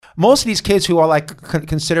most of these kids who are like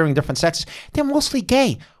considering different sexes, they're mostly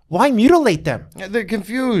gay. Why mutilate them? Yeah, they're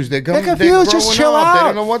confused. They're confused. Just chill out. They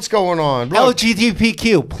don't know what's going on. Look,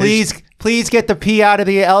 LGTBQ, please get the P out of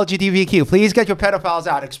the LGTBQ. Please get your pedophiles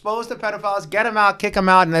out. Expose the pedophiles. Get them out. Kick them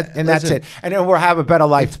out, and that's it. And then we'll have a better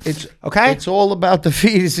life. Okay? It's all about the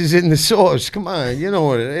fetuses in the source. Come on, you know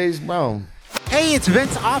what it is. Well, hey, it's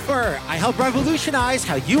Vince Offer. I help revolutionize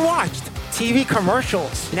how you watched TV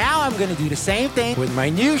commercials. Now I'm going to do the same thing with my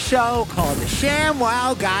new show called The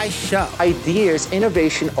ShamWow Guys Show. Ideas,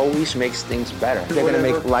 innovation always makes things better. They're going to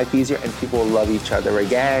make life easier and people will love each other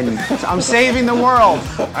again. I'm saving the world.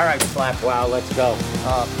 All right, Slap Wow, let's go.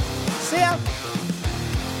 See ya.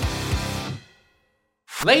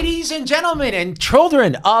 Ladies and gentlemen and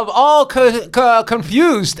children of all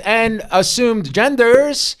confused and assumed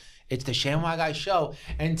genders, it's the ShamWow Guys Show.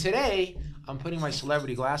 And today, I'm putting my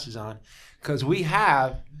celebrity glasses on because we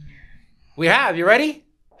have, you ready?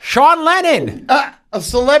 Sean Lennon. A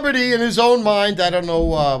celebrity in his own mind. I don't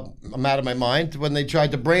know, I'm out of my mind. When they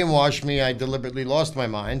tried to brainwash me, I deliberately lost my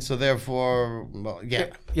mind. So therefore, well, yeah.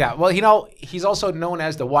 Yeah, well, he's also known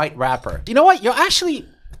as the white rapper. You know what? You're actually,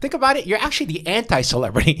 think about it, you're actually the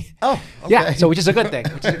anti-celebrity. Oh, okay. Yeah, so which is a good thing.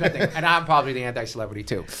 And I'm probably the anti-celebrity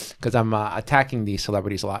too because I'm attacking the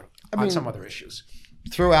celebrities a lot on some other issues.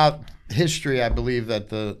 Throughout history, I believe that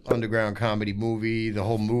the underground comedy movie, the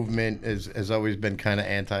whole movement has always been kind of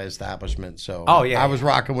anti-establishment. So I was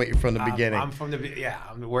rocking with you from the beginning. I'm from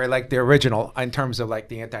we're like the original in terms of like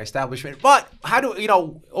the anti-establishment. But how do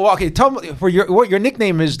okay, tell me what your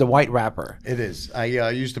nickname is, the white rapper. It is. I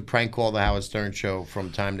used to prank call the Howard Stern show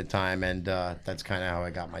from time to time, and that's kind of how I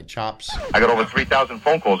got my chops. I got over 3,000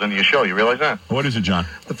 phone calls into your show. You realize that? What is it, John?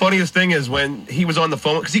 The funniest thing is when he was on the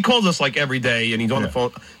phone, because he calls us like every day, and he's on the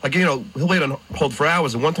phone. Like, he'll wait on hold for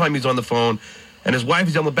hours. And one time he's on the phone, and his wife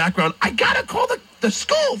is on the background. I gotta call the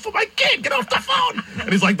school for my kid. Get off the phone.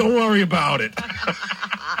 And he's like, don't worry about it.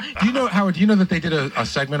 Do you know, Howard, do you know that they did a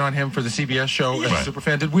segment on him for the CBS show as a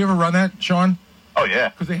superfan? Did we ever run that, Sean? Oh, yeah.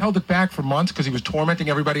 Because they held it back for months because he was tormenting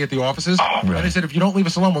everybody at the offices. Oh, and they said, if you don't leave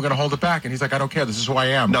us alone, we're going to hold it back. And he's like, I don't care. This is who I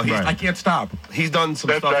am. No, I can't stop. He's done some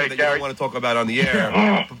stuff that you don't want to talk about on the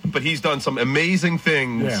air, but he's done some amazing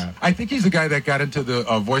things. Yeah. I think he's the guy that got into the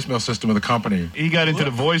voicemail system of the company. He got into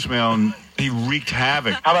the voicemail and he wreaked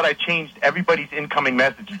havoc. How about I changed everybody's incoming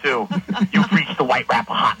message, too? You've reached the white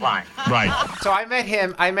rapper hotline. Right. So I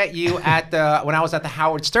met you at when I was at the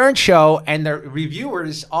Howard Stern show, and the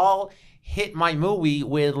reviewers all hit my movie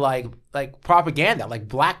with like propaganda, like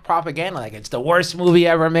black propaganda, like it's the worst movie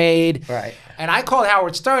ever made. Right. And I called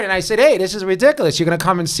Howard Stern and I said, hey, this is ridiculous. You're going to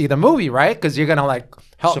come and see the movie, right? Because you're going to like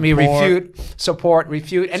help me refute.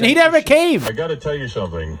 And he never came. I got to tell you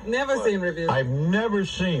something. Never seen reviews. I've never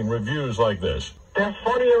seen reviews like this. That's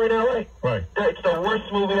funnier in L.A. Right. It's the worst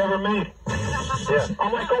movie ever made. Yeah.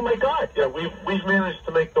 I'm like, oh my God. Yeah, we've managed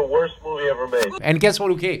to make the worst movie ever made. And guess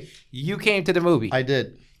what? Who came? You came to the movie. I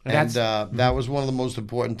did. And that was one of the most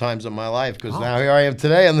important times of my life because now here I am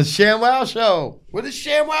today on the ShamWow Show with a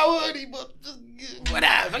ShamWow hoodie.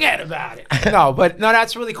 Whatever, forget about it. No,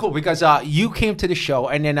 that's really cool because you came to the show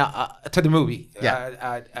and then to the movie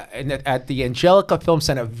at the Angelica Film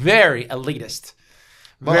Center. Very elitist.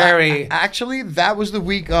 Actually, that was the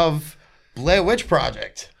week of Blair Witch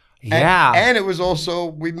Project. Yeah. And it was also,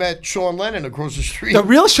 we met Sean Lennon across the street. The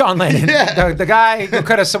real Sean Lennon. Yeah. The guy who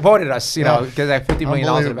could have supported us, because I had $50 million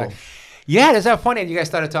in the back. Yeah, is that funny? And you guys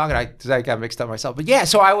started talking. I got mixed up myself. But yeah,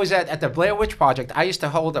 so I was at the Blair Witch Project. I used to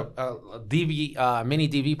hold a mini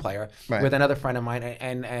DV player with another friend of mine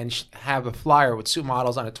and have a flyer with suit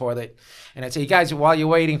models on a toilet. And I'd say, you guys, while you're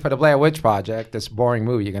waiting for the Blair Witch Project, this boring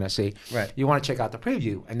movie you're going to see, you want to check out the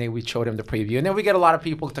preview. And then we showed him the preview. And then we get a lot of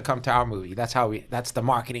people to come to our movie. That's the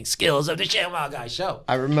marketing skills of the ShamWow Guys Show.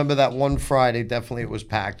 I remember that one Friday, definitely it was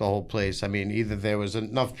packed, the whole place. I mean, either there was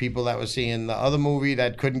enough people that were seeing the other movie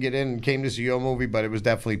that couldn't get in and came to see your movie, but it was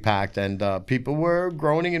definitely packed. And people were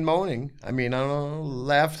groaning and moaning. I mean, I don't know,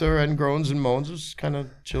 laughter and groans and moans. It was kind of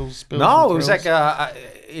chills, spills. No, it was like,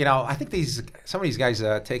 I think some of these guys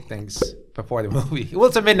take things before the movie. Well,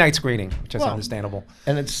 it's a midnight screening, which is understandable.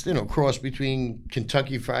 And it's, cross between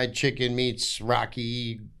Kentucky Fried Chicken meets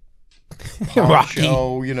Rocky. Rocky.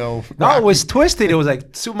 Show, No, it was twisted. It was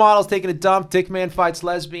like two models taking a dump. Dick Man fights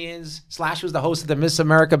lesbians. Slash was the host of the Miss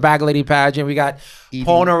America Bag Lady pageant. We got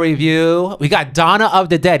Porno Review. We got Donna of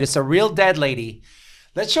the Dead. It's a real dead lady.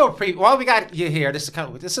 Let's show a preview. Well, we got you here. This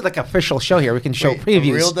is like an official show here. We can show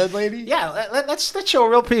previews. A real dead lady? Yeah, let's show a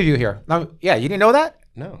real preview here. Now, yeah, you didn't know that?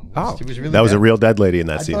 No. Oh. It was really That was a dead. real dead lady in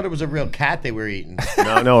that I scene. thought it was a real cat they were eating.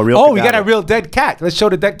 No, a real. Oh, we got a cadaver. real dead cat. Let's show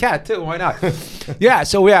the dead cat too. Why not? Yeah.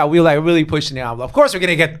 So yeah, we like really pushing the envelope. Of course, we're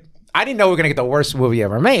gonna get. I didn't know we were gonna get the worst movie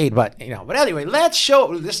ever made, but you know. But anyway, let's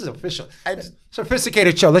show. This is official.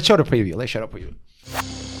 Sophisticated show. Let's show the preview. Let's show the preview.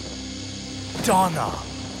 Donna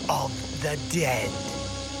of the Dead,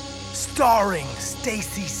 starring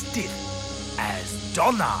Stacy Stiff as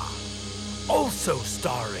Donna, also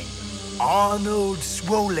starring Arnold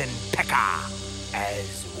Swollen Pecker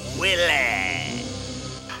as Willie.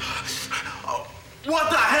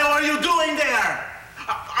 What the hell are you doing there?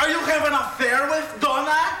 Are you having an affair with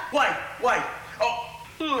Donna? Wait. Oh,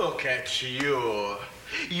 look at you.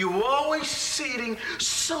 You always sitting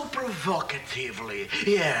so provocatively.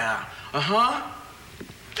 Yeah,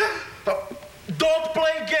 Don't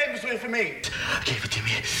play games with me. Give it to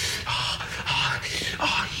me.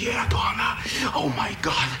 Oh, yeah, Donna. Oh, my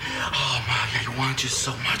God. Oh, my, I want you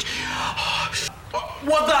so much.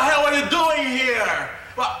 What the hell are you doing here?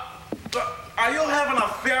 Are you having an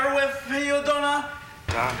affair with you, Donna?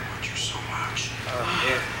 I want you so much.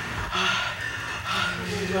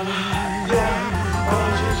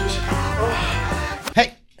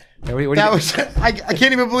 Hey. What That was I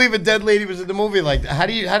can't even believe a dead lady was in the movie. Like, how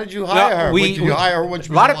did you hire her? Did you hire her when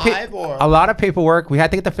she was alive? A lot of paperwork. We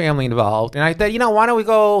had to get the family involved, and I thought, why don't we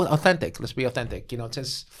go authentic? Let's be authentic.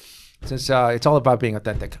 Since it's all about being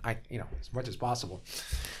authentic. As much as possible.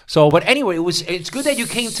 So, but anyway, it's good that you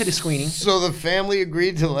came to the screening. So the family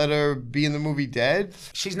agreed to let her be in the movie Dead?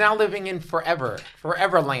 She's now living in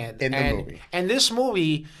Foreverland. In the movie. And this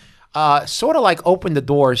movie sort of like opened the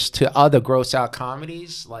doors to other gross out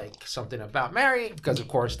comedies, like Something About Mary, because of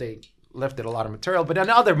course they lifted a lot of material, but then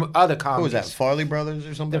other comedies. Who was that, Farley Brothers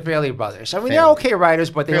or something? The Farley Brothers. I mean, they're okay writers,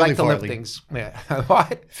 but they like to lift things. Yeah.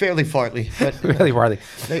 What? Fairly Farley. But, Fairly Farley.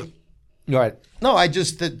 Go ahead. No, I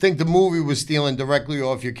just think the movie was stealing directly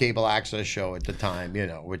off your cable access show at the time,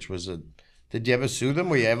 which was a... Did you ever sue them?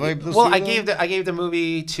 Were you ever able to sue them? I gave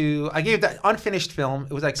the unfinished film.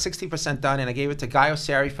 It was like 60% done, and I gave it to Guy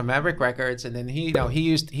Osseri from Maverick Records, and then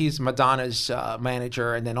he's Madonna's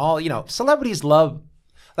manager, and then all celebrities love,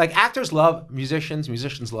 like actors love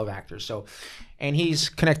musicians love actors. So, and he's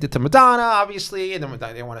connected to Madonna, obviously, and then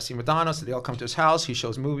they want to see Madonna, so they all come to his house. He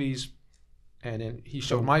shows movies. And then he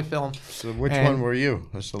showed my film. So which one were you?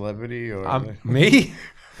 A celebrity or me?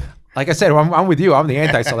 Like I said, I'm with you. I'm the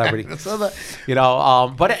anti-celebrity. But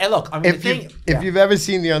look, I mean, if you've ever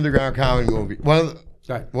seen the Underground Comedy Movie, one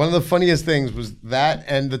of the funniest things was that,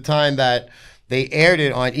 and the time that they aired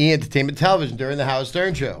it on E! Entertainment Television during the Howard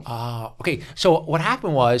Stern show. Okay. So what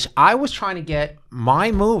happened was I was trying to get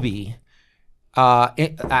my movie.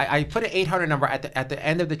 I put an 800 number at the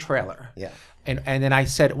end of the trailer. Yeah. And then I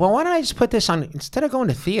said, well, why don't I just put this on instead of going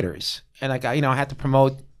to theaters? And I had to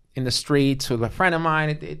promote in the streets with a friend of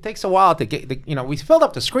mine. It takes a while to get we filled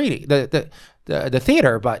up the screening, the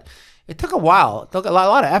theater, but it took a while. It took a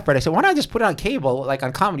lot of effort. I said, why don't I just put it on cable, like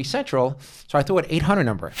on Comedy Central? So I threw an 800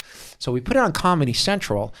 number. So we put it on Comedy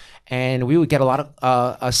Central, and we would get a lot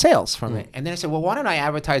of sales from it. And then I said, well, why don't I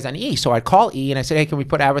advertise on E? So I'd call E, and I said, hey, can we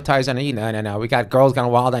put advertise on E? No. We got Girls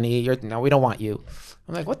Gone Wild on E. No, we don't want you.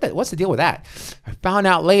 I'm like, what's the deal with that? I found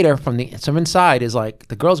out later from some inside is like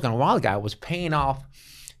the Girls Gone Wild guy was paying off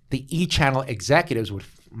the E! Channel executives with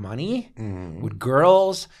money, with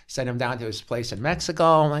girls, send him down to his place in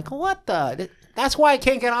Mexico. I'm like, what the? That's why I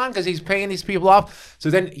can't get on, because he's paying these people off. So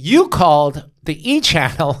then you called the E!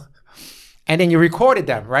 Channel, and then you recorded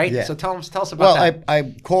them, right? Yeah. So tell us about that.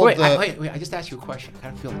 I called. Wait, I just asked you a question.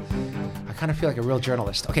 I kind of feel like a real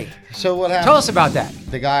journalist. Okay. So what happened? Tell us about that.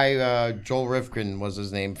 The guy, Joel Rifkin was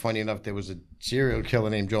his name. Funny enough, there was a serial killer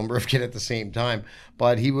named Joel Rifkin at the same time.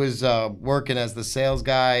 But he was working as the sales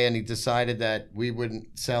guy, and he decided that we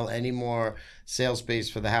wouldn't sell any more sales space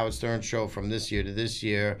for the Howard Stern show from this year to this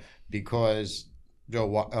year because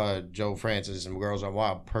Joe Francis and Girls Gone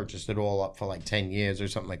Wild purchased it all up for like 10 years or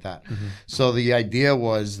something like that. So the idea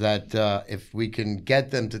was that if we can get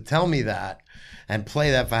them to tell me that and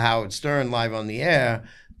play that for Howard Stern live on the air,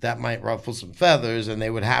 that might ruffle some feathers, and they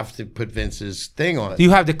would have to put Vince's thing on it. Do you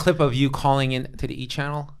have the clip of you calling in to the E!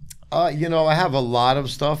 Channel? I have a lot of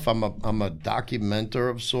stuff. I'm a documenter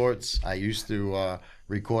of sorts. I used to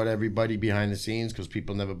record everybody behind the scenes because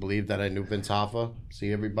people never believed that I knew Vince Hoffa.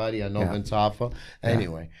 See everybody, I know Vince Hoffa.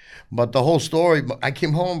 Anyway, but the whole story, I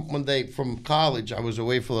came home one day from college. I was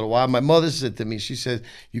away for a little while. My mother said to me, she said,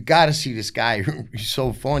 you got to see this guy. He's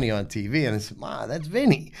so funny on TV. And I said, Ma, that's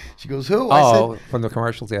Vinny. She goes, who? I said, from the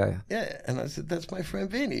commercials, yeah. Yeah, and I said, that's my friend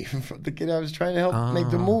Vinny, the kid I was trying to help make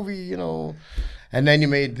the movie, And then you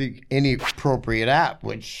made the Inappropriate app,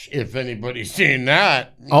 which, if anybody's seen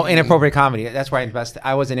that. Oh, Inappropriate Comedy. That's where I invested.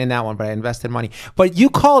 I wasn't in that one, but I invested money. But you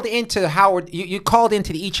called into Howard, you called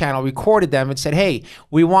into the E! Channel, recorded them, and said, hey,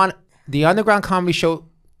 we want the Underground Comedy Show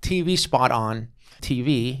TV spot on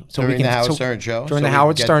TV. So During we can, the Howard Stern show. During so the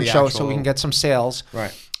Howard Stern show, so we can get some sales.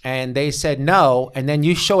 Right. And they said no. And then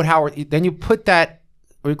you showed Howard, then you put that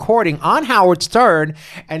recording on Howard Stern,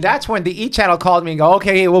 and that's when the E! Channel called me and go,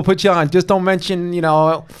 okay, we'll put you on. Just don't mention,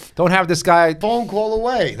 don't have this guy. Phone call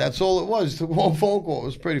away. That's all it was. The one phone call. It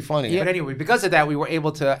was pretty funny. Yeah, but anyway, because of that, we were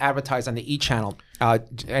able to advertise on the E! Channel,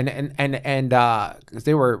 and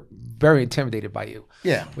they were very intimidated by you.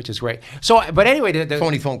 Yeah, which is great. So, but anyway, the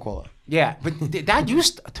phony phone caller. Yeah, but that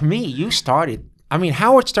to me, you started. I mean,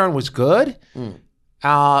 Howard Stern was good. He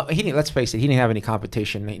didn't. Let's face it. He didn't have any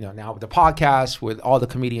competition. Now with the podcast, with all the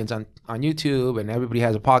comedians on YouTube, and everybody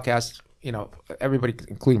has a podcast. Everybody,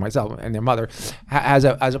 including myself and their mother, has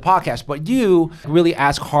a podcast. But you really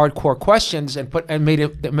ask hardcore questions and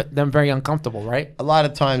made them very uncomfortable, right? A lot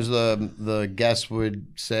of times the guests would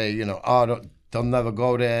say, they'll never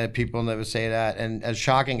go there. People never say that. And as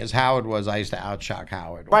shocking as Howard was, I used to outshock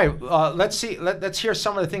Howard. Right. Let's see. Let's hear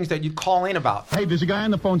some of the things that you call in about. Hey, there's a guy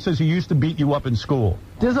on the phone says he used to beat you up in school.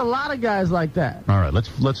 There's a lot of guys like that. All right,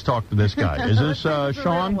 let's talk to this guy. Is this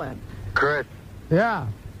Sean? Chris. Yeah.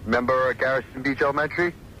 Remember Garrison Beach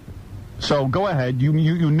Elementary? So go ahead. You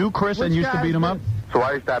knew Chris and used to beat him up? So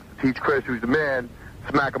I used to have to teach Chris, who's the man,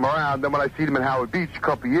 smack him around. Then when I seen him in Howard Beach a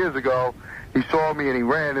couple years ago, he saw me and he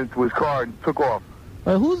ran into his car and took off.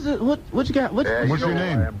 Who's the, what you got? What's your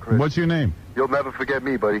name? What's your name? You'll never forget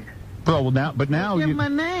me, buddy. Oh, well, now give my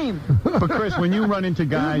name. But Chris, when you run into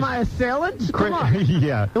guys, my assailant. Chris,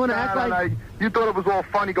 yeah. You want to act like you thought it was all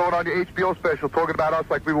funny going on your HBO special, talking about us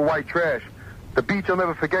like we were white trash. The beach, I'll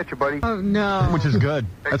never forget you, buddy. Oh no. Which is good.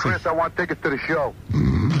 Hey, Chris, I want tickets to the show.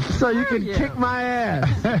 So you can kick my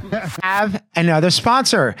ass. Have another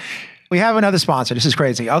sponsor. We have another sponsor. This is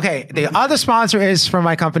crazy. Okay, the other sponsor is from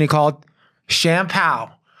my company called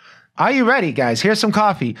Shampoo. Are you ready, guys? Here's some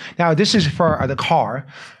coffee. Now, this is for the car.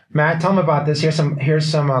 Matt, tell me about this. Here's some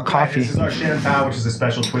coffee. This is our Shampoo, which is a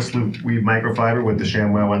special twist loop weave microfiber with the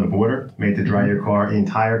ShamWow on the border, made to dry your car, the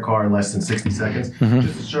entire car, in less than 60 seconds.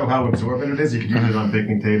 Just to show how absorbent it is, you can use it on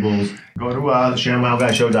picnic tables. Go to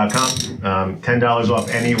ShamWowGuyShow.com. $10 off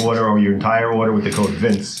any order or your entire order with the code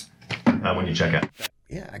VINCE when you check out.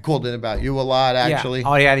 Yeah, I called in about you a lot, actually. Yeah.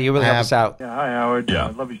 Oh, yeah, you really helped us out. Yeah, hi, Howard. Yeah. I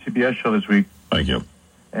love your CBS show this week. Thank you.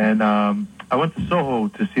 And I went to Soho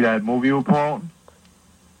to see that movie you were promoting.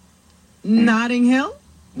 Notting Hill?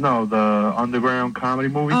 No, the underground comedy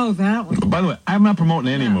movie. Oh, that one. By the way, I'm not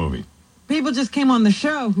promoting any movie. People just came on the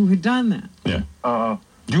show who had done that. Yeah.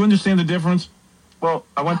 Do you understand the difference? Well,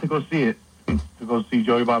 I went to go see it, to go see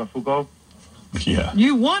Joey Buttafuoco. Yeah.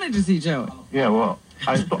 You wanted to see Joey? Yeah, well,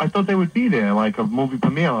 I thought they would be there, like a movie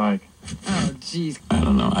premiere, like. Oh, jeez. I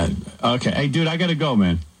don't know. Okay. Hey, dude, I gotta go,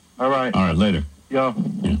 man. All right. All right, later. Yo.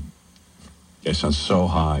 Yeah. It sounds so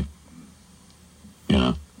high.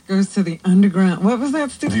 Goes to the underground. What was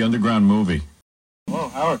that, Steve? The underground movie. Hello,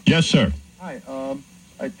 Howard. Yes, sir. Hi.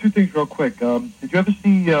 I two things real quick. Did you ever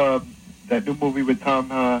see that new movie with Tom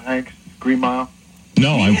Hanks, Green Mile?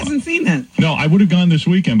 No, He hasn't seen that. No, I would have gone this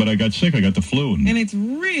weekend, but I got sick. I got the flu. And it's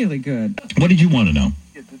really good. What did you want to know?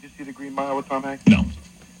 Yeah, did you see the Green Mile with Tom Hanks? No.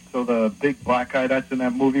 So the big black guy that's in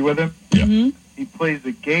that movie with him? Yeah. He plays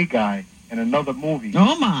a gay guy in another movie.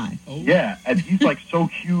 Oh, my. Yeah, and he's like so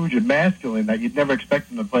huge and masculine that you'd never expect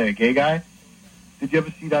him to play a gay guy. Did you ever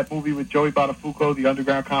see that movie with Joey Buttafuoco, the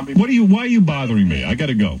underground comedy? Why are you bothering me? I got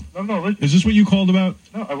to go. No, listen. Is this what you called about?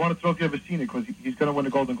 No, I wanted to know if you ever seen it because he's going to win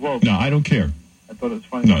the Golden Globe. No, I don't care. I thought it was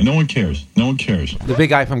funny. No, no one cares. No one cares. The big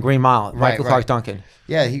guy from Green Mile, Michael Clark Duncan.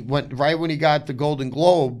 Yeah, he went right when he got the Golden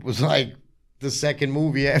Globe. Was like the second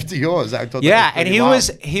movie after yours. I thought. Yeah, and he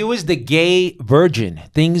was the gay virgin.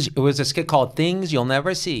 It was a skit called "Things You'll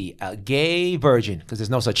Never See." A gay virgin, because there's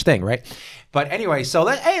no such thing, right? But anyway, so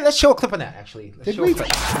let's show a clip on that. Actually, let's show a clip.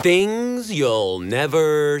 Things you'll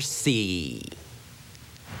never see.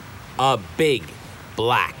 A big,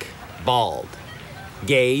 black, bald,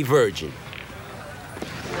 gay virgin.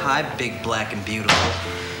 Hi, big, black, and beautiful.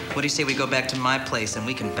 What do you say we go back to my place and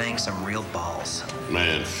we can bang some real balls?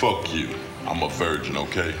 Man, fuck you. I'm a virgin,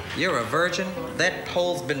 okay? You're a virgin? That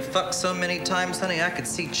hole's been fucked so many times, honey, I could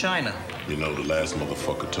see China. You know, the last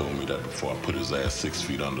motherfucker told me that before I put his ass 6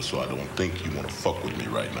 feet under, so I don't think you want to fuck with me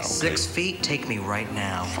right now, okay? 6 feet? Take me right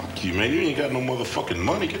now. Fuck you, man. You ain't got no motherfucking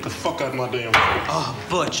money. Get the fuck out of my damn face. Oh,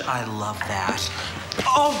 Butch, I love that.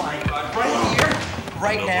 Oh, my God. Right here?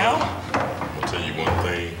 Right now? Tell you one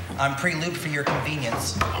thing, I'm pre-lubed for your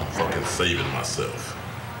convenience. I'm fucking saving myself.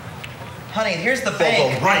 Honey, here's the For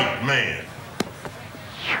bank. the right man.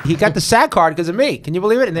 He got the SAG card because of me. Can you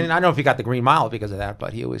believe it? And then I don't know if he got the Green Mile because of that,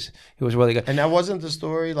 but he was really good. And that wasn't the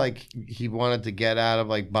story. Like he wanted to get out of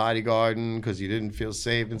like bodyguarding because he didn't feel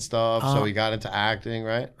safe and stuff. So he got into acting,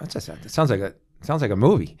 right? It sounds like a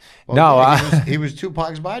movie. Well, no, yeah, he was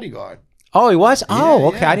Tupac's bodyguard. Oh, he was? Oh,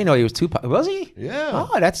 okay. yeah. I didn't know he was Tupac. Was he? Yeah.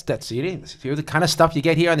 Oh, that's see the kind of stuff you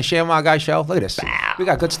get here on the ShamWow Guy show. Look at this. We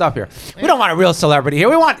got good stuff here. We don't want a real celebrity here.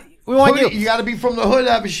 We want you. You got to be from the hood.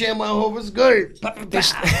 Have a ShamWow Hope. It's good.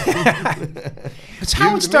 It's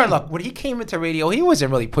Howard Stern. Look, when he came into radio, he wasn't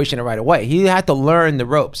really pushing it right away. He had to learn the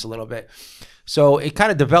ropes a little bit. So it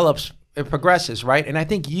kind of develops, it progresses, right? And I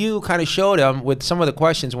think you kind of showed him with some of the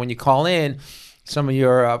questions when you call in, some of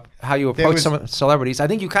your how you approach some of the celebrities. I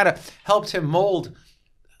think you kind of helped him mold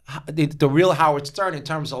the real Howard Stern in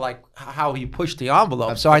terms of like how he pushed the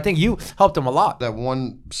envelope. So I think you helped him a lot. That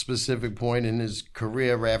one specific point in his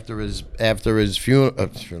career after his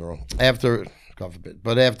funeral, after God forbid,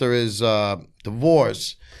 but after his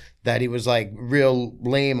divorce, that he was like real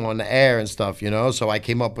lame on the air and stuff, you know. So I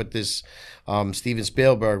came up with this. Steven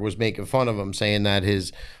Spielberg was making fun of him, saying that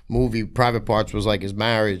his movie Private Parts was like his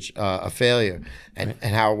marriage, a failure, and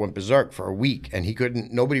Howard went berserk for a week, and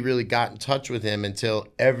nobody really got in touch with him until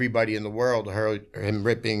everybody in the world heard him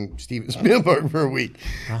ripping Steven Spielberg for a week.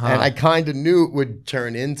 And I kind of knew it would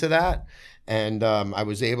turn into that, and I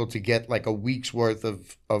was able to get like a week's worth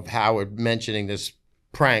of Howard mentioning this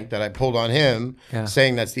prank that I pulled on him,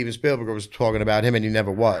 saying that Steven Spielberg was talking about him and he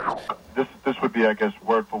never was. This would be, I guess,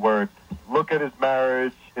 word for word. Look at his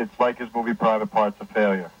marriage. It's like his movie Private Parts, a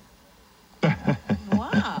failure.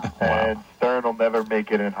 Wow. And Stern will never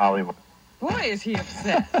make it in Hollywood. Boy, is he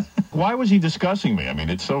upset. Why was he discussing me? I mean,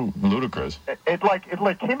 it's so ludicrous. It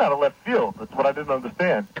came out of left field. That's what I didn't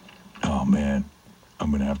understand. Oh man,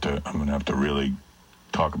 I'm gonna have to really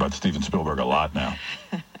talk about Steven Spielberg a lot now.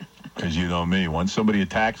 Because you know me, once somebody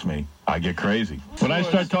attacks me, I get crazy. When I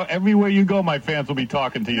start talking, everywhere you go, my fans will be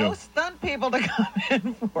talking to you. No stunt people to come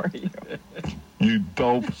in for you. You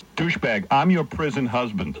dope douchebag. I'm your prison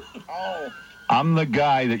husband. Oh. I'm the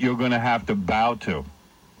guy that you're going to have to bow to.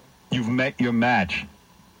 You've met your match.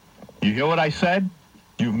 You hear what I said?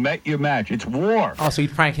 You've met your match. It's war. Oh, so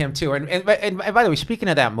you'd prank him too. And by the way, speaking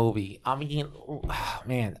of that movie, I mean, oh,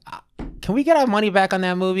 man, can we get our money back on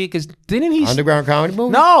that movie? Because didn't he... Underground comedy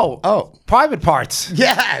movie? No. Oh. Private Parts.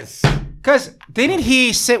 Yes. Because didn't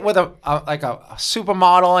he sit with a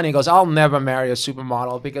supermodel and he goes, I'll never marry a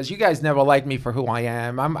supermodel because you guys never liked me for who I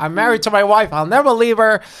am. I'm married to my wife. I'll never leave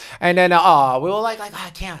her. And then, we were like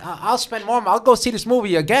I can't. I'll spend more. I'll go see this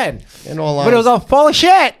movie again. In all honesty, but it was all full of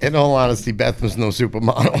shit. In all honesty, Beth was no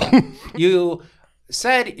supermodel. You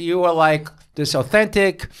said you were like this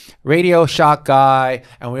authentic Radio Shock guy,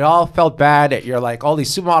 and we all felt bad that you're like all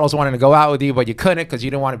these supermodels wanted to go out with you, but you couldn't because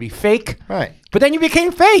you didn't want to be fake. Right. But then you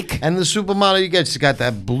became fake. And the supermodel you get, she's got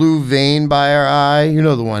that blue vein by her eye. You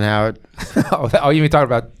know the one, Howard. Oh, you mean talking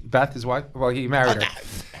about Beth, his wife? Well, he married her.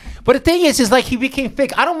 But the thing is like he became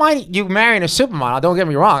fake. I don't mind you marrying a supermodel. Don't get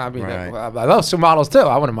me wrong. I mean, right. I love supermodels too.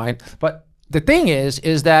 I wouldn't mind. But the thing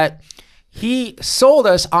is that he sold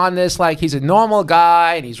us on this like he's a normal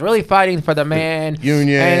guy and he's really fighting for the man.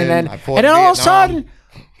 Union. And then all of a sudden,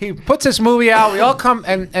 he puts this movie out. We all come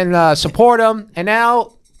and support him. And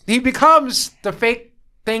now he becomes the fake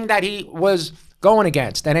thing that he was going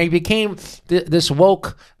against. And he became this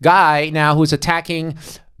woke guy now who's attacking.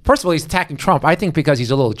 First of all, he's attacking Trump. I think because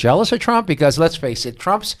he's a little jealous of Trump. Because let's face it,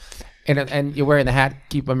 Trump's and you're wearing the hat,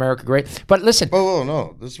 "Keep America Great." But listen. Oh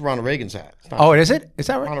no, this is Ronald Reagan's hat. Oh, is it? Is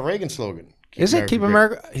that right? Ronald Reagan's slogan. Is it Keep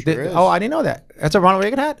America? Sure I didn't know that. That's a Ronald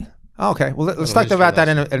Reagan hat? Oh, okay. Well, let's talk about that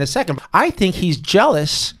in a second. I think he's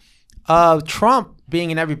jealous of Trump being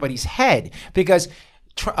in everybody's head because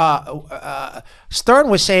Stern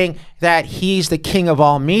was saying that he's the king of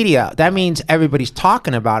all media. That means everybody's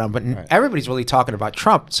talking about him, but everybody's really talking about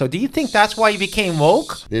Trump. So do you think that's why he became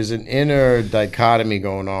woke? There's an inner dichotomy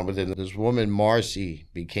going on with it. This woman, Marcy,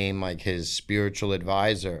 became like his spiritual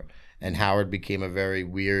advisor. And Howard became a very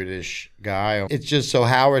weirdish guy. It's just so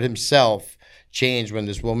Howard himself changed when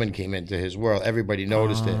this woman came into his world. Everybody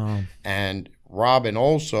noticed it. And Robin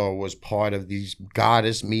also was part of these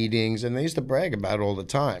goddess meetings, and they used to brag about it all the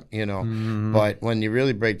time, you know. But when you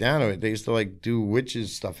really break down to it, they used to like do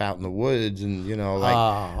witches stuff out in the woods, and you know,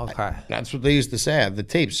 like that's what they used to say. I have the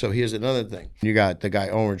tapes. So here's another thing: you got the guy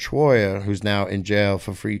Owen Schroyer, who's now in jail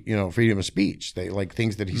for freedom of speech. They like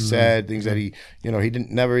things that he said, things that he he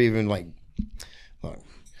didn't never even like.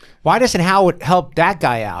 Why doesn't Howard help that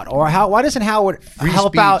guy out, or why doesn't Howard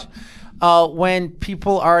help out? when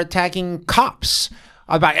people are attacking cops.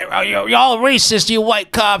 About y'all racist, you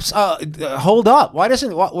white cops. Hold up. Why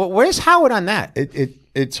doesn't? Where's Howard on that?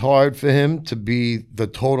 It's hard for him to be the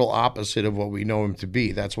total opposite of what we know him to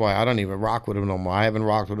be. That's why I don't even rock with him no more. I haven't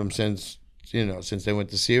rocked with him since they went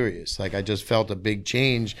to Sirius. Like, I just felt a big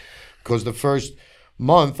change because the first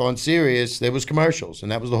month on Sirius there was commercials,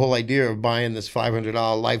 and that was the whole idea of buying this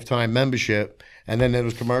 $500 lifetime membership, and then there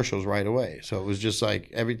was commercials right away. So it was just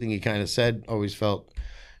like everything he kind of said always felt.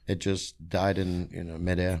 It just died in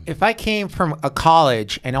midair. If I came from a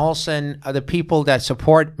college and all of a sudden the people that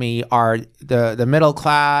support me are the middle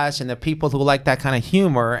class and the people who like that kind of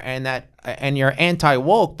humor, and you're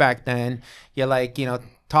anti-woke back then, you're like,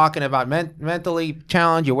 talking about mentally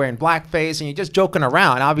challenged, you're wearing blackface and you're just joking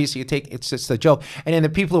around. Obviously it's just a joke. And then the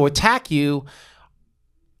people who attack you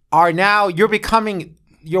you're becoming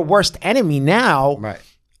your worst enemy now. Right.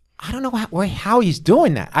 I don't know how he's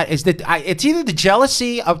doing that. It's either the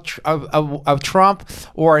jealousy of Trump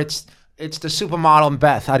or it's the supermodel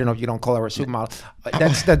Beth. I don't know if you don't call her a supermodel.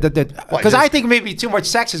 That's because I think maybe too much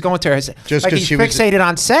sex is going to her. Just like he's fixated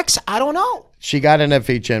on sex. I don't know. She got an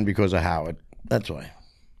FHN because of Howard. That's why.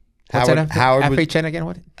 What's Howard FHN again?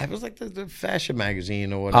 What? It was like the fashion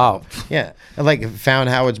magazine or whatever. Oh, yeah. Like found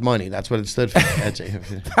Howard's money. That's what it stood for. That's it.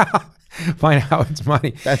 Find Howard's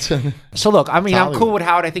money. So look, I mean, I'm cool with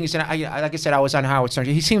Howard. I think like I said, I was on Howard's side.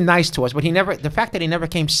 He seemed nice to us, but the fact that he never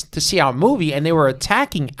came to see our movie, and they were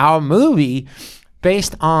attacking our movie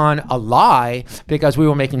based on a lie because we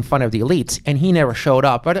were making fun of the elites, and he never showed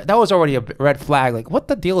up. But that was already a red flag. Like, what's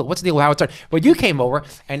the deal with Howard's side? But you came over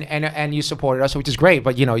and you supported us, which is great.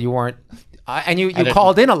 But you weren't, and you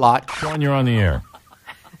called in a lot. Sean, you're on the air.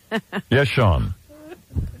 Yes, Sean.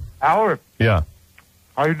 Howard. Yeah.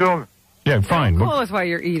 How you doing? Yeah, fine. Cool is why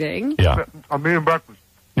you're eating. Yeah. I'm eating breakfast.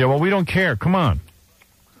 Yeah, well, we don't care. Come on.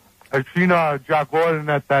 I've seen Jack Gordon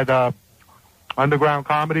at that underground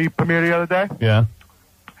comedy premiere the other day. Yeah.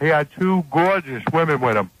 He had two gorgeous women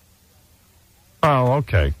with him. Oh,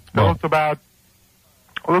 okay. They look about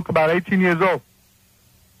 18 years old.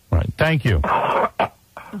 Right. Thank you.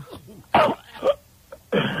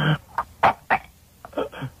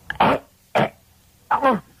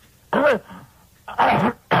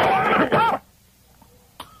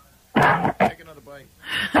 Take another bite.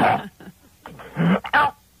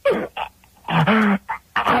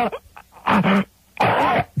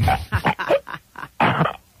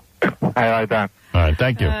 I like that. All right,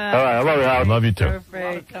 thank you. All right, I love you, Howard. I love you too.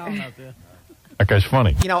 Perfect. That guy's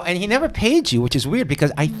funny. And he never paid you, which is weird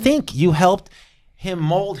because I think you helped him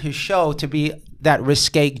mold his show to be that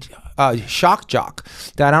risque shock jock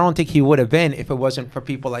that I don't think he would have been if it wasn't for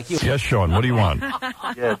people like you. Yes, Sean, what do you want?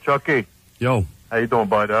 Yeah, Chucky. Yo. How you doing,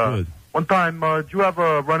 bud? Good. One time, did you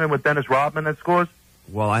ever run in with Dennis Rodman at Scores?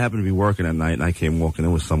 Well, I happened to be working that night, and I came walking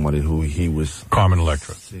in with somebody who he was... Carmen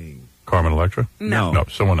Electra. Carmen Electra? No. No,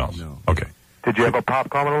 someone else. No. Okay. Did you ever pop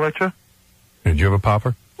Carmen Electra? Did you ever pop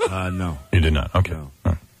her? No. You did not? Okay. No.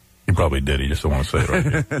 All right. You probably did. You just don't want to say it right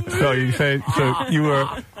here. So you're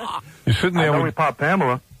sitting there I know with... we popped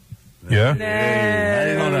Pamela. Yeah? Hey, I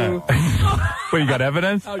didn't know that. Wait, you got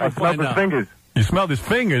evidence? I smelled his fingers. You smelled his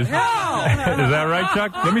fingers? No! Is that right,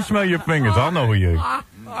 Chuck? Let me smell your fingers. I'll know who you are.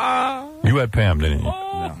 You had Pam, didn't you?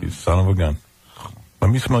 No. You son of a gun.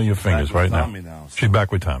 Let me smell your fingers right now. now. She's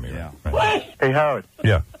back with Tommy. Yeah. Right. Hey, Howard.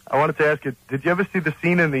 Yeah. I wanted to ask you, did you ever see the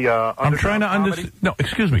scene in the I'm trying to understand. No,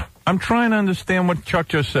 excuse me. I'm trying to understand what Chuck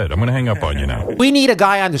just said. I'm going to hang up on you now. We need a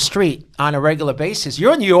guy on the street on a regular basis.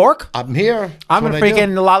 You're in New York. I'm here. I'm in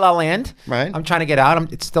freaking La La Land. Right. I'm trying to get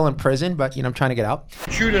out. It's still in prison, but I'm trying to get out.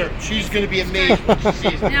 Shooter, she's going to be amazed when she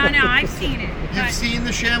sees it. No, I've seen it. You've seen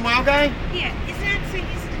the ShamWow guy? Yeah, isn't that so?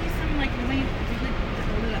 He's some like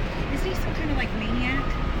isn't he some kind of like maniac?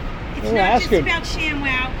 It's not just about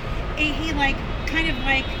ShamWow. He like kind of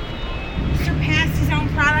like surpassed his own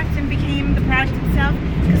product and became the product himself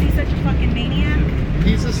because he's such a fucking maniac.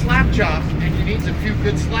 He's a slap chop, and he needs a few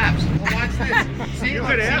good slaps. Well, watch this. See, you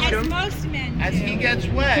could ask him. As most men do. As he gets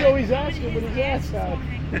wet. You always ask him when he's asked out.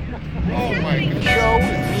 Oh my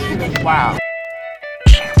God. Wow.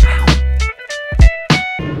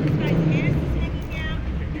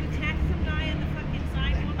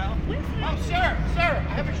 Oh, sir,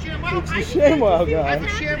 I have a ShamWow. It's a ShamWow guy. I have a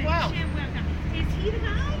ShamWow. Is he the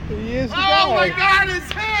guy? He is the guy. Oh my God,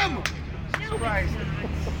 it's him! Christ.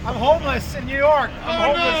 I'm homeless in New York.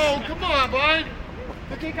 I'm homeless. No, come on, bud.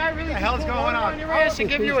 Did the guy really? What the hell's going on? Your ass to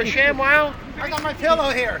give you a ShamWow? I got my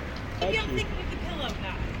pillow here. You don't think with the pillow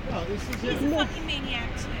guy. No, this is He's a fucking maniac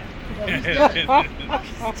too. No,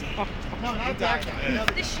 not that guy.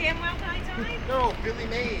 The ShamWow guy died? No, Billy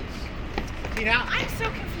Mays. You know? I'm so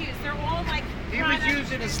confused. They're all like. He was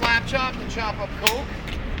using a slap chop to chop up coke.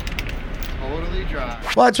 Totally dry.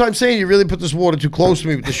 Well, that's what I'm saying. You really put this water too close to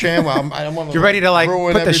me with the ShamWow. I don't want to. You're ready to like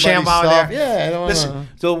ruin put the everybody's ShamWow stuff. there? Yeah, I don't want to.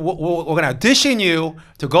 So we're going to audition you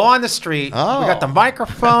to go on the street. Oh. We got the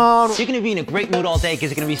microphone. You're going to be in a great mood all day because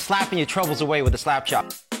you're going to be slapping your troubles away with a slap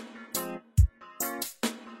chop.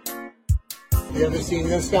 You ever seen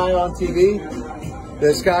this guy on TV?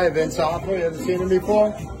 This guy, Vince Hoffer, you ever seen him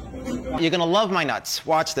before? You're going to love my nuts.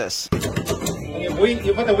 Watch this.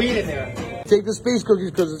 You put the weed in there. Take the space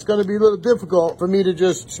cookies because it's going to be a little difficult for me to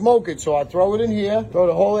just smoke it. So I throw it in here, throw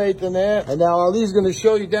the whole eighth in there, and now Ali's going to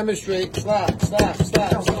show you, demonstrate, slap, slap,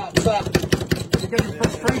 slap, slap, slap. You get your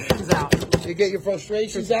frustrations out. You get your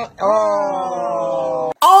frustrations out.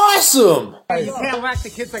 Oh! Awesome! You can't whack the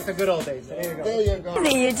kids like the good old days. There you go. There you go.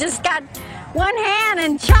 You just got one hand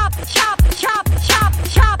and chop, chop, chop, chop,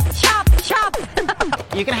 chop, chop, chop.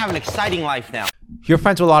 You're going to have an exciting life now. You're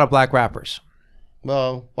friends with a lot of black rappers.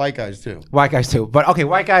 Well, white guys too. White guys too. But okay,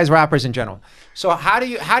 white guys, rappers in general. So how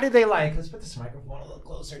do they like, let's put this microphone a little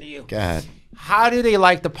closer to you. Go ahead. How do they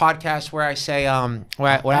like the podcast where I say,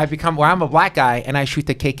 where I'm a black guy and I shoot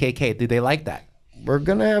the KKK? Do they like that? We're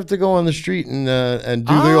gonna have to go on the street and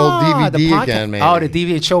do the old DVD again, maybe. Oh, the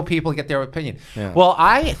DVD, show people, get their opinion. Yeah. Well,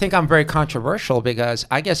 I think I'm very controversial because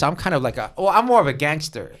I guess I'm kind of like I'm more of a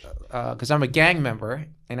gangster because I'm a gang member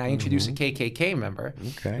and I introduce a KKK member.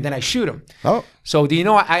 Okay. And then I shoot him. Oh. So do you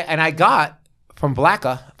know? I got from Black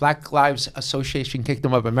Lives Association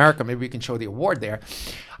Kingdom of America. Maybe we can show the award there.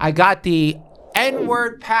 I got the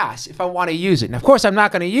N-word pass if I want to use it. And of course, I'm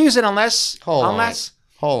not going to use it unless. Hold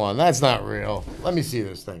on, that's not real. Let me see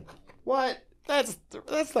this thing. What? That's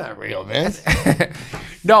not real, man.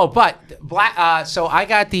 No, but so I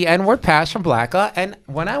got the N-word pass from Blacka, and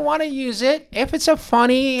when I want to use it, if it's a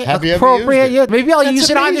funny, appropriate, maybe I'll use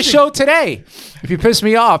it on the show today. If you piss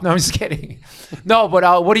me off, no, I'm just kidding. No,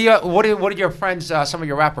 but what do your friends, some of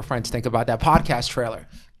your rapper friends, think about that podcast trailer?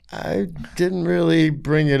 I didn't really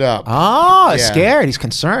bring it up. Oh, yeah. Scared. He's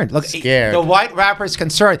concerned. Look, scared. The white rapper is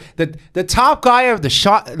concerned. The top guy of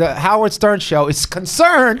the Howard Stern show is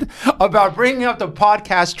concerned about bringing up the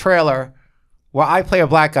podcast trailer where I play a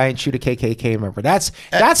black guy and shoot a KKK member. That's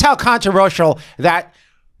how controversial that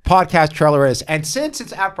podcast trailer is. And since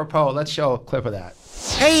it's apropos, let's show a clip of that.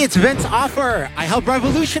 Hey, it's Vince Offer. I help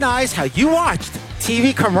revolutionize how you watched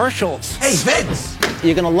TV commercials. Hey, Vince!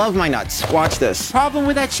 You're gonna love my nuts. Watch this. Problem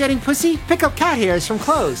with that shedding pussy? Pick up cat hairs from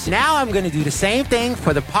clothes. Now I'm gonna do the same thing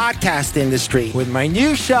for the podcast industry with my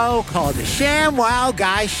new show called The ShamWow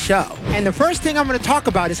Guy Show. And the first thing I'm gonna talk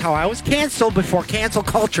about is how I was canceled before cancel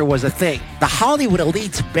culture was a thing. The Hollywood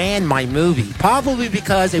elites banned my movie, probably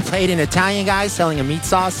because they played an Italian guy selling a meat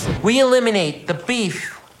sauce. We eliminate the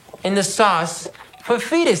beef in the sauce for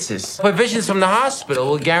fetuses. Provisions from the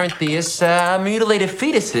hospital will guarantee us mutilated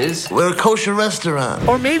fetuses. We're a kosher restaurant.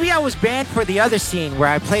 Or maybe I was banned for the other scene where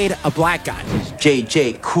I played a black guy.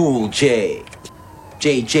 JJ Cool J.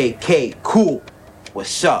 JJK Cool.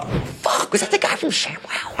 What's up? Fuck, was that the guy from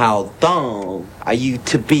ShamWow? How dumb are you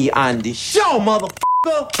to be on the show,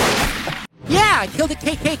 motherfucker? Yeah, I killed a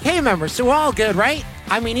KKK member, so we're all good, right?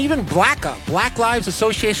 I mean, even Blacka, Black Lives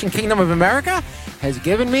Association Kingdom of America, has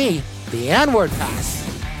given me the N-word pass.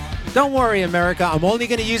 Don't worry, America. I'm only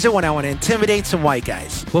going to use it when I want to intimidate some white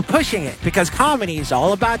guys. We're pushing it because comedy is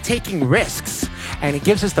all about taking risks, and it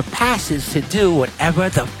gives us the passes to do whatever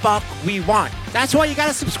the fuck we want. That's why you got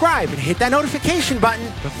to subscribe and hit that notification button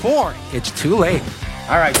before it's too late.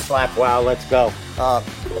 All right, Slap Wow, let's go.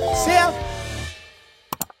 See ya.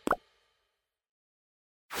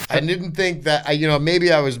 I didn't think that,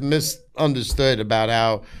 maybe I was misunderstood about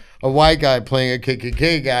how a white guy playing a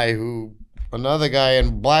KKK guy who another guy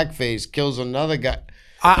in blackface kills another guy.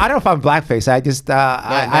 I don't know if I'm blackface. I just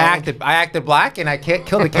I acted black and I can't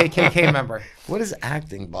kill the KKK member. What is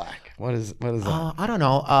acting black? What is that? I don't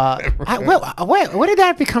know. Where did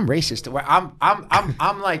that become racist? Where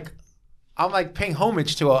I'm like paying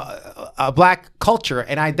homage to a black culture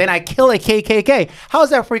and then I kill a KKK. How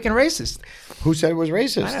is that freaking racist? Who said it was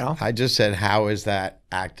racist? I don't know. I just said, how is that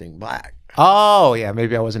acting black? Oh yeah,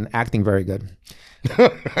 maybe I wasn't acting very good.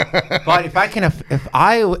 But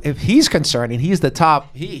if he's concerned and he's the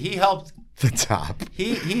top, he helped the top.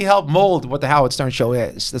 He helped mold what the Howard Stern show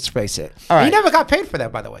is. Let's face it. All right. He never got paid for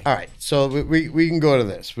that, by the way. All right, so we can go to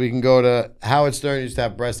this. We can go to Howard Stern used to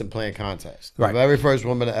have breast implant contest. Right. The very first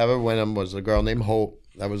woman to ever win them was a girl named Hope.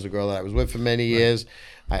 That was the girl that I was with for many years.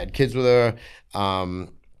 I had kids with her.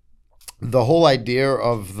 The whole idea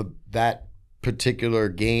of that particular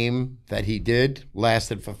game that he did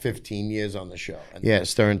lasted for 15 years on the show. And yeah,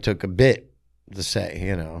 Stern took a bit to say,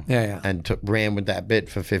 Yeah. and ran with that bit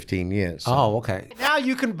for 15 years. So. Oh, okay. Now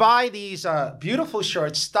you can buy these beautiful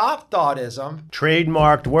shirts, Stop Thoughtism.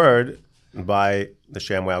 Trademarked word by the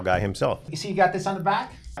ShamWow guy himself. You see you got this on the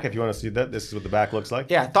back? If you want to see that, this is what the back looks like.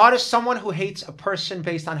 Yeah, thought is someone who hates a person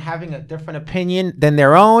based on having a different opinion than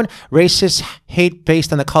their own. Racist hate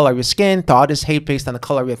based on the color of your skin. Thought is hate based on the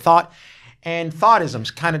color of your thought. And thoughtism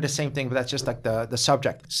is kind of the same thing, but that's just like the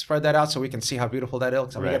subject. Spread that out so we can see how beautiful that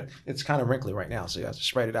is. Right. It's kind of wrinkly right now, so you have to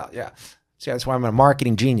spread it out. Yeah. See, that's why I'm a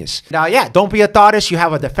marketing genius. Now, yeah, don't be a thoughtist. You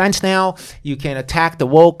have a defense now. You can attack the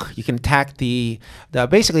woke. You can attack the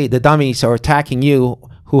basically the dummies are attacking you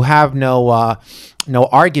who have no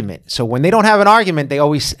argument. So when they don't have an argument, they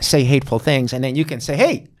always say hateful things, and then you can say,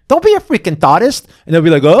 "Hey, don't be a freaking thoughtist," and they'll be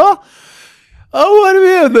like, "Oh, what do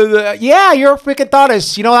you? Yeah, you're a freaking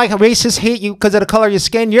thoughtist. You know, like racists hate you because of the color of your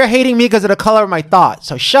skin. You're hating me because of the color of my thought.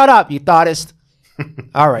 So shut up, you thoughtist."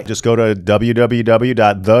 All right. Just go to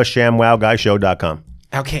www.theshamwowguyshow.com.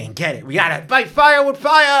 Okay, and get it. We gotta fight fire with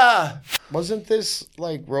fire. Wasn't this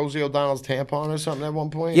like Rosie O'Donnell's tampon or something at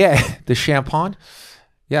one point? Yeah, the shampoo.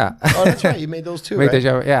 Yeah. Oh, that's right. You made those too, right?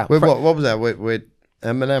 Yeah. Wait, what was that? With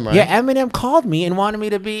Eminem, right? Yeah, Eminem called me and wanted me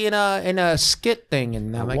to be in a skit thing,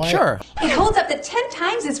 and I'm like, sure. It holds up to 10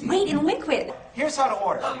 times its weight in liquid. Here's how to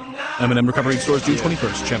order. M&M Recovery Stores, June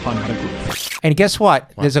 21st. Champagne not included. And guess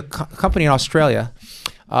what? There's a company in Australia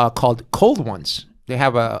called Cold Ones. They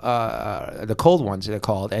have the Cold Ones, they're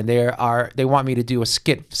called, and they want me to do a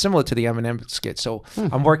skit similar to the Eminem skit. So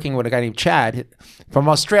I'm working with a guy named Chad from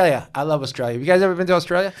Australia. I love Australia. Have you guys ever been to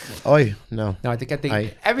Australia? Oh, no. No, I think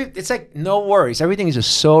it's like no worries. Everything is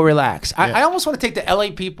just so relaxed. Yeah. I almost want to take the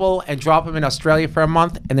LA people and drop them in Australia for a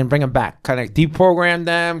month and then bring them back. Kind of deprogram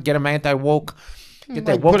them, get them anti-woke. Get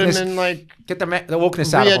the wokeness, put them in get the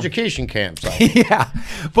wokeness out of them. Re-education camps. Yeah,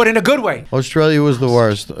 but in a good way. Australia was the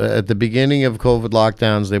worst. At the beginning of COVID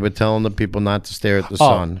lockdowns, they were telling the people not to stare at the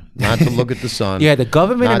sun, not to look at the sun. Yeah, the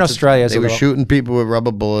government in Australia they were shooting people with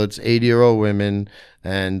rubber bullets, 80-year-old women,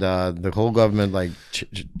 and the whole government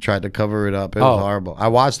tried to cover it up. It was horrible. I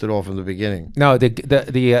watched it all from the beginning. No,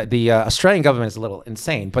 the Australian government is a little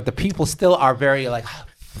insane, but the people still are very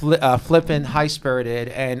flippant, high-spirited,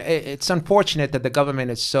 and it's unfortunate that the government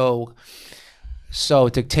is so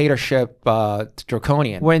dictatorship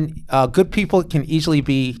draconian when good people can easily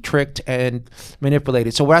be tricked and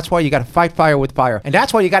manipulated. So that's why you got to fight fire with fire, and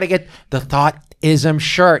that's why you got to get the Thoughtism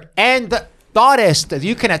shirt and the Thoughtist.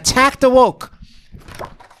 You can attack the woke.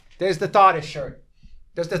 There's the Thoughtist shirt.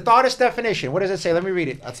 There's the Thoughtist definition. What does it say? Let me read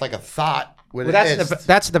it. That's like a thought.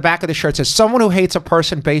 That's the back of the shirt. It says someone who hates a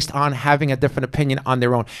person based on having a different opinion on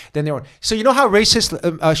their own than their own. So you know how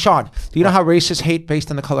racist, Sean? Do you know how racists hate based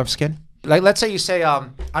on the color of skin? Like, let's say you say, I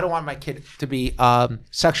don't want my kid to be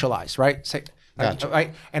sexualized, right? Say, gotcha.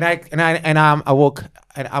 Right? And I'm a woke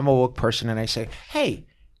person, and I say, hey,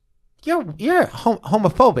 you're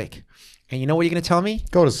homophobic. And you know what you're gonna tell me?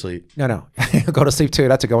 Go to sleep. No, go to sleep too.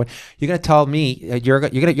 That's a good one. You're gonna tell me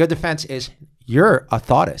your defense is you're a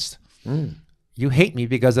thoughtist. You hate me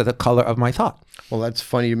because of the color of my thought. Well, that's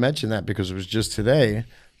funny you mentioned that because it was just today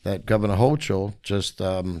that Governor Hochul just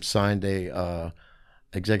signed a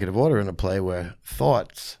executive order in a play where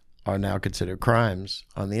thoughts are now considered crimes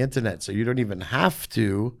on the internet. So you don't even have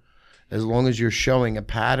to, as long as you're showing a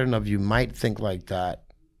pattern of you might think like that,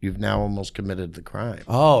 you've now almost committed the crime.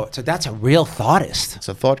 Oh, so that's a real thoughtist. It's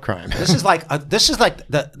a thought crime. This is like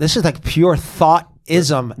pure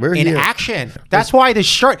thoughtism in action. That's why this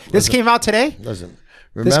shirt. This came out today. Listen,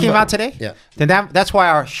 this came out today. Yeah. Then that's why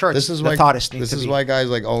our shirt. This is why Thoughtist. This is why guys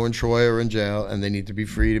like Owen Troy are in jail and they need to be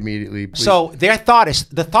freed immediately. Please. So they're thoughtists.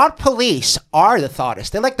 The thought police are the thoughtists.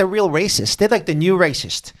 They're like the real racists. They're like the new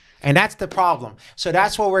racist, and that's the problem. So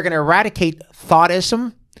that's why we're going to eradicate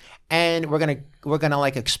thoughtism, and we're gonna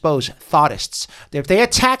expose thougtists. If they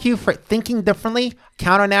attack you for thinking differently,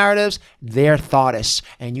 counter narratives, they're thougtists,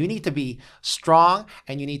 and you need to be strong,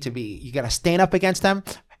 and you got to stand up against them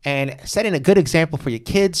and setting a good example for your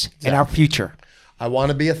kids and our future. I want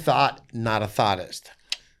to be a thought, not a thoughtist.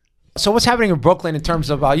 So what's happening in Brooklyn in terms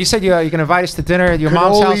of, you said you're going to invite us to dinner at your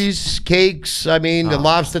mom's house? Cannolis, cakes, the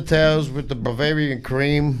lobster tails with the Bavarian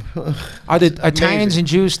cream. Are the Italians and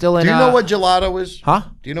Jews still in? Do you know what gelato is? Huh?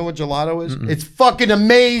 Do you know what gelato is? It's fucking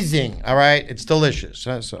amazing, all right? It's delicious.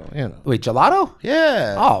 So, Wait, gelato?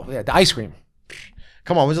 Yeah. Oh, yeah, the ice cream.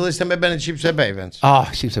 Come on, when's the last time I've been in Sheepshead Bay, Vince? Oh,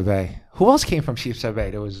 Sheepshead Bay. Who else came from Sheepshead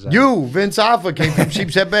Bay? There was you, Vince Alpha, came from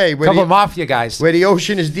Sheepshead Bay. A couple of mafia guys. Where the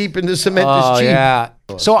ocean is deep and the cement is cheap. Yeah.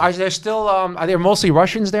 So are there still? Are there mostly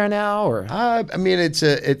Russians there now, or?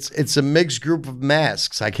 It's a mixed group of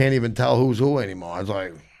masks. I can't even tell who's who anymore. It's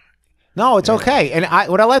like No, it's okay. And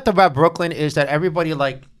what I liked about Brooklyn is that everybody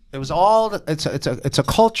like it was all. It's a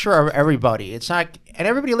culture of everybody. It's not, and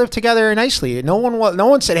everybody lived together nicely. No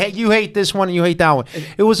one said, "Hey, you hate this one and you hate that one."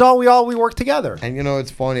 It was all we worked together. And you know,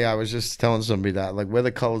 it's funny. I was just telling somebody that like we're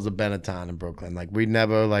the colors of Benetton in Brooklyn. Like we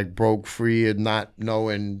never like broke free of not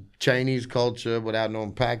knowing Chinese culture without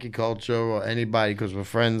knowing Paki culture or anybody because we're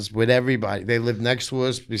friends with everybody. They live next to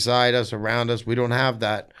us, beside us, around us. We don't have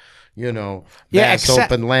that. You know, vast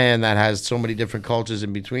open land that has so many different cultures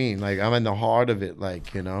in between. Like I'm in the heart of it,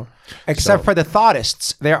 like, you know. Except for the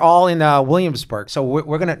Thoughtists. They're all in Williamsburg. So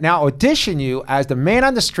we're going to now audition you as the man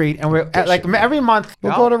on the street. And we're like every month.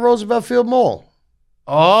 We'll go to Roosevelt Field Mall.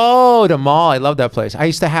 Oh, the mall. I love that place. I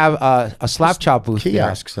used to have a slap chop booth.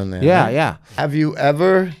 Kiosks in there. Yeah, right? yeah. Have you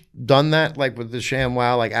ever done that, like with the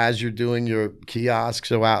ShamWow, like as you're doing your kiosks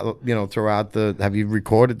throughout the, have you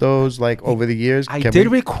recorded those like over the years? I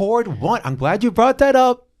did record one. I'm glad you brought that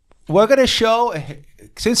up. We're going to show,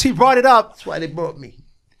 since he brought it up. That's why they brought me.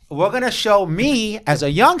 We're going to show me as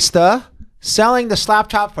a youngster selling the slap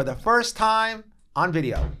chop for the first time on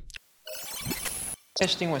video.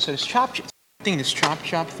 Testing one. So this chop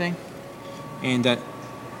chop thing, and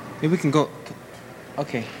maybe we can go.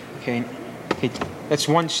 Okay. That's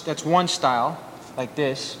one style, like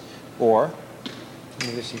this, or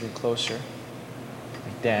move this even closer,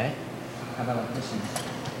 like that. How about like this one?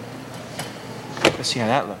 Let's see how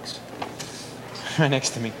that looks. Right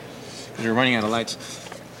next to me, because we're running out of lights.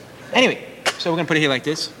 Anyway, so we're gonna put it here like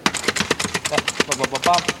this. Blah blah blah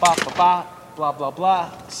blah blah blah blah blah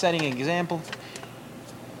blah. Setting an example.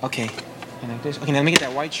 Okay, and like this. Okay, now let me get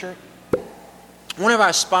that white shirt. One of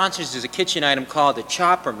our sponsors is a kitchen item called the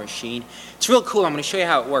chopper machine. It's real cool. I'm going to show you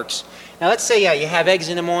how it works. Now, let's say you have eggs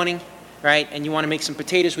in the morning, right? And you want to make some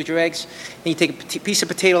potatoes with your eggs. Then you take a piece of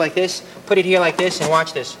potato like this, put it here like this, and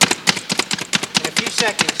watch this. In a few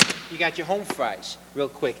seconds, you got your home fries real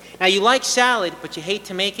quick. Now, you like salad, but you hate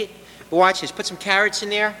to make it. But watch this. Put some carrots in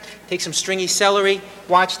there. Take some stringy celery.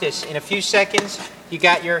 Watch this. In a few seconds, you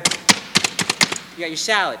got your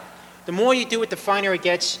salad. The more you do it, the finer it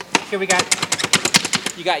gets. Here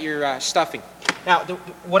you got your stuffing. Now,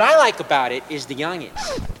 what I like about it is the onions.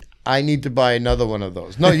 I need to buy another one of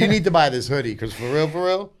those. No, you need to buy this hoodie because for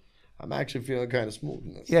real, I'm actually feeling kind of smooth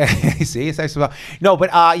in this. Yeah, see, it's nice about. No,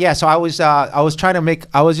 but yeah. So I was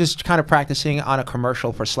just kind of practicing on a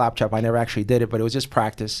commercial for Slap Chop. I never actually did it, but it was just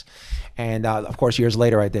practice. And of course, years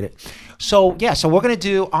later, I did it. So yeah, so we're gonna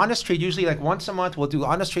do on the street. Usually, like once a month, we'll do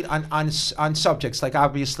on the street on subjects. Like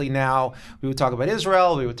obviously now, we would talk about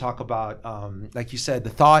Israel. We would talk about, like you said, the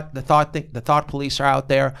thought police are out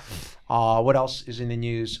there. What else is in the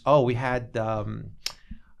news? Oh, we had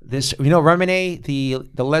this. You know, Remine, the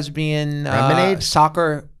lesbian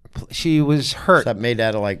soccer. She was hurt. Is that made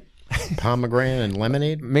out of like pomegranate and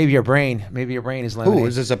lemonade? Maybe your brain is lemonade. Who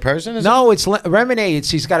is this? A person? No, it's Remine.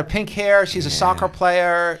 She's got a pink hair. She's a soccer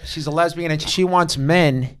player. She's a lesbian, and she wants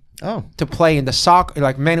men to play in the soccer,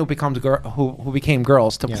 like men who who became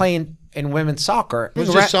girls to play in women's soccer. It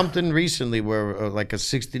was just something recently where like a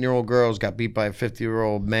 16-year-old girl got beat by a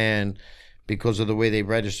 50-year-old man because of the way they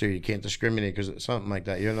register. You can't discriminate because it's something like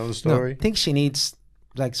that. You know the story? No, I think she needs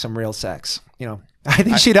like some real sex. You know. I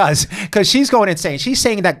think she does because she's going insane. She's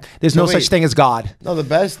saying that there's no such thing as God. No, the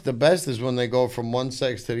best is when they go from one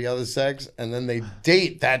sex to the other sex and then they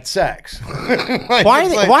date that sex. Like, why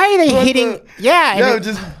are they hitting?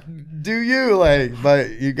 Just do you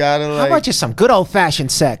but you gotta How about just some good old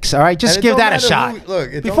fashioned sex? All right, just give that a shot.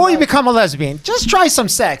 Before you become a lesbian, just try some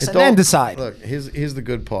sex and then decide. Look, here's the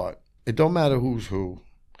good part. It don't matter who's who.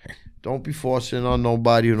 Don't be forcing on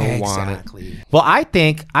nobody who don't want it. Well, I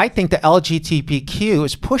think the LGTBQ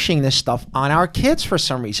is pushing this stuff on our kids for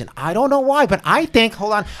some reason. I don't know why, but I think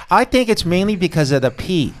it's mainly because of the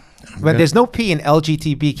P. But there's no P in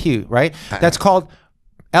LGTBQ, right? That's called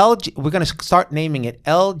we're going to start naming it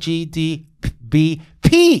LGTBQ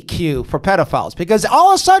for pedophiles because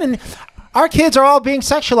all of a sudden our kids are all being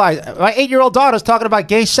sexualized. My 8-year-old daughter's talking about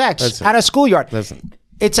gay sex at a schoolyard. Listen.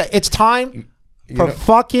 It's time for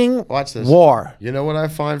fucking watch this. War. You know what I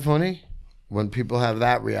find funny? When people have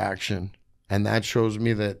that reaction, and that shows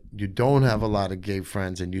me that you don't have a lot of gay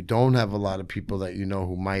friends and you don't have a lot of people that you know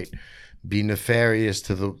who might be nefarious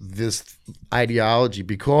to this ideology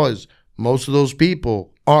because most of those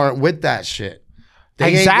people aren't with that shit.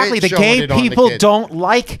 Exactly. The gay people don't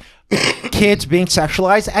like kids being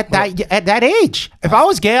sexualized at that age. If I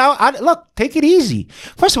was gay, I'd look, take it easy.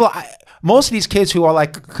 First of all, most of these kids who are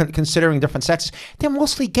like considering different sexes, they're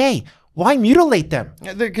mostly gay. Why mutilate them?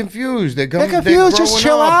 Yeah, they're confused. They're confused. Just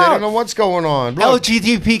chill out. They don't know what's going on. Look.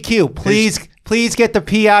 LGBTQ, please Please get the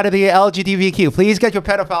P out of the LGTBQ. Please get your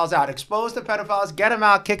pedophiles out. Expose the pedophiles. Get them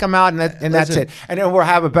out. Kick them out, and that's it. And then we'll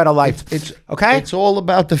have a better life. It's okay. It's all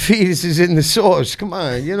about the fetuses in the sauce. Come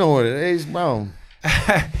on, you know what it is, bro.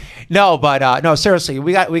 No, but no, seriously,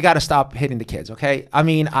 we got to stop hitting the kids. Okay, I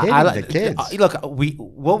mean, the kids. Look,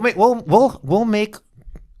 we'll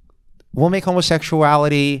make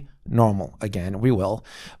homosexuality normal again. We will,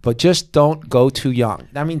 but just don't go too young.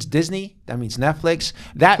 That means Disney. That means Netflix.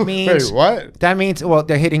 That means Wait, what? That means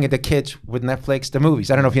they're hitting the kids with Netflix, the movies.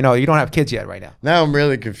 I don't know if you know. You don't have kids yet, right now. Now I'm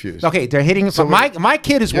really confused. Okay, they're hitting. So my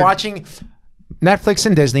kid is watching Netflix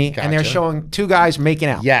and Disney, and they're showing two guys making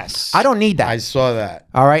out. Yes, I don't need that. I saw that.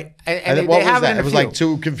 All right, and what they was have that? it in It was like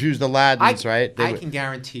two confused Aladdins, right? I can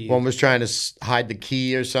guarantee you. One was trying to hide the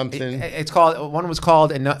key or something. One was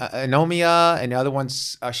called Anomia, and the other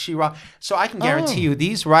one's She-Ra. So I can guarantee you,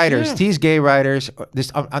 these writers, these gay writers,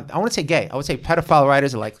 I want to say gay. I would say pedophile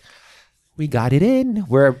writers are like, we got it in.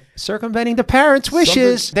 We're circumventing the parents'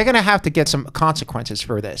 wishes. They're gonna have to get some consequences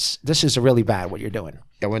for this. This is really bad what you're doing.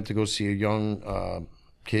 I went to go see a young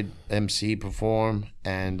kid MC perform,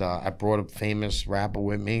 and I brought a famous rapper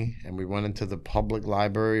with me, and we went into the public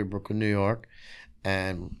library of Brooklyn, New York,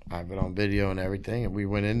 and I have it on video and everything, and we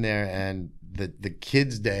went in there, and the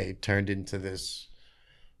kids' day turned into this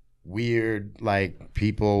weird, like,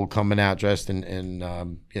 people coming out dressed in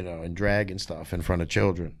drag and stuff in front of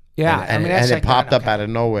children. Yeah, and it popped up out of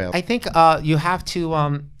nowhere. I think you have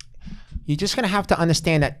to. You're just going to have to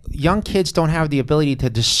understand that young kids don't have the ability to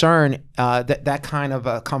discern that kind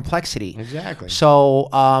of complexity. Exactly. So,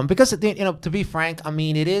 because to be frank, I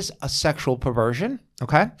mean, it is a sexual perversion,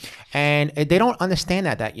 okay, and they don't understand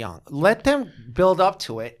that young. Let them build up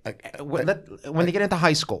to it when they get into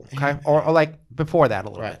high school, okay, or like before that a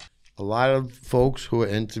little bit. A lot of folks who are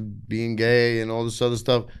into being gay and all this other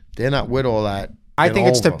stuff, they're not with all that. I think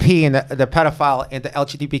it's the P and the pedophile and the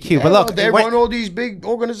LGBTQ. Yeah, but look, they run all these big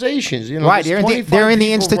organizations, right? They're in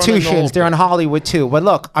the institutions. They're in Hollywood too. But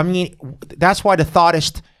look, I mean, that's why the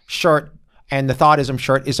Thoughtist shirt and the Thoughtism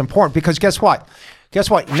shirt is important, because guess what?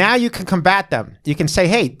 Now you can combat them. You can say,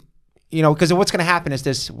 hey, because what's going to happen is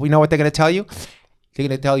this. We know what they're going to tell you. They're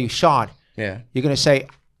going to tell you, Sean. Yeah. You're going to say,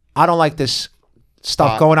 I don't like this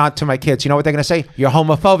stuff going on to my kids. You know what they're going to say? You're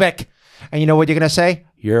homophobic. And you know what you're going to say?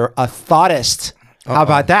 You're a Thoughtist. How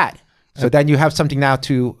about that? So then you have something now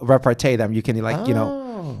to repartee them. You can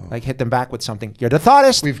like hit them back with something. You're the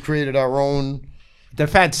Thoughtist. We've created our own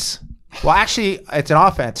defense. Well, actually, it's an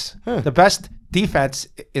offense. The best defense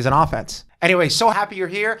is an offense. Anyway, so happy you're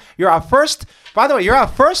here. You're our first, by the way,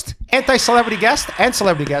 anti-celebrity guest and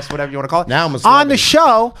celebrity guest, whatever you want to call it. Now I'm on the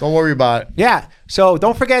show. Don't worry about it. Yeah. So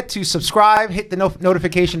don't forget to subscribe, hit the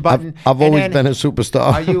notification button. I've always been a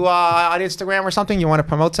superstar. Are you on Instagram or something? You want to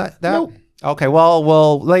promote that? No. Okay,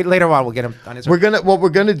 well, later on we'll get him on his. What we're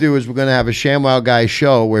gonna do is we're gonna have a ShamWow Guy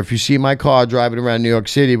show where if you see my car driving around New York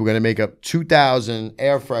City, we're gonna make up 2,000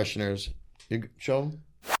 air fresheners. You show them.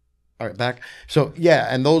 All right, back. So yeah,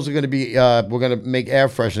 and those are gonna be. We're gonna make air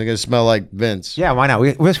fresheners. They're gonna smell like Vince. Yeah, why not?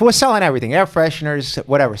 We're selling everything: air fresheners,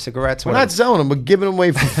 whatever, cigarettes. We're not selling them. We're giving them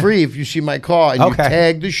away for free if you see my car and you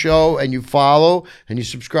tag the show and you follow and you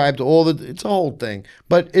subscribe to all the. It's a whole thing,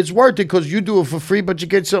 but it's worth it because you do it for free, but you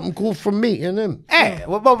get something cool from me and them. Hey,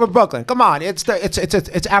 we're over Brooklyn. Come on, it's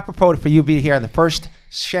apropos for you being here on the first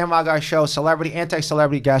ShamWow Guy show,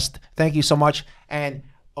 anti-celebrity guest. Thank you so much, and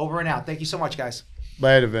over and out. Thank you so much, guys.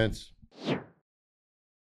 Bye, Vince.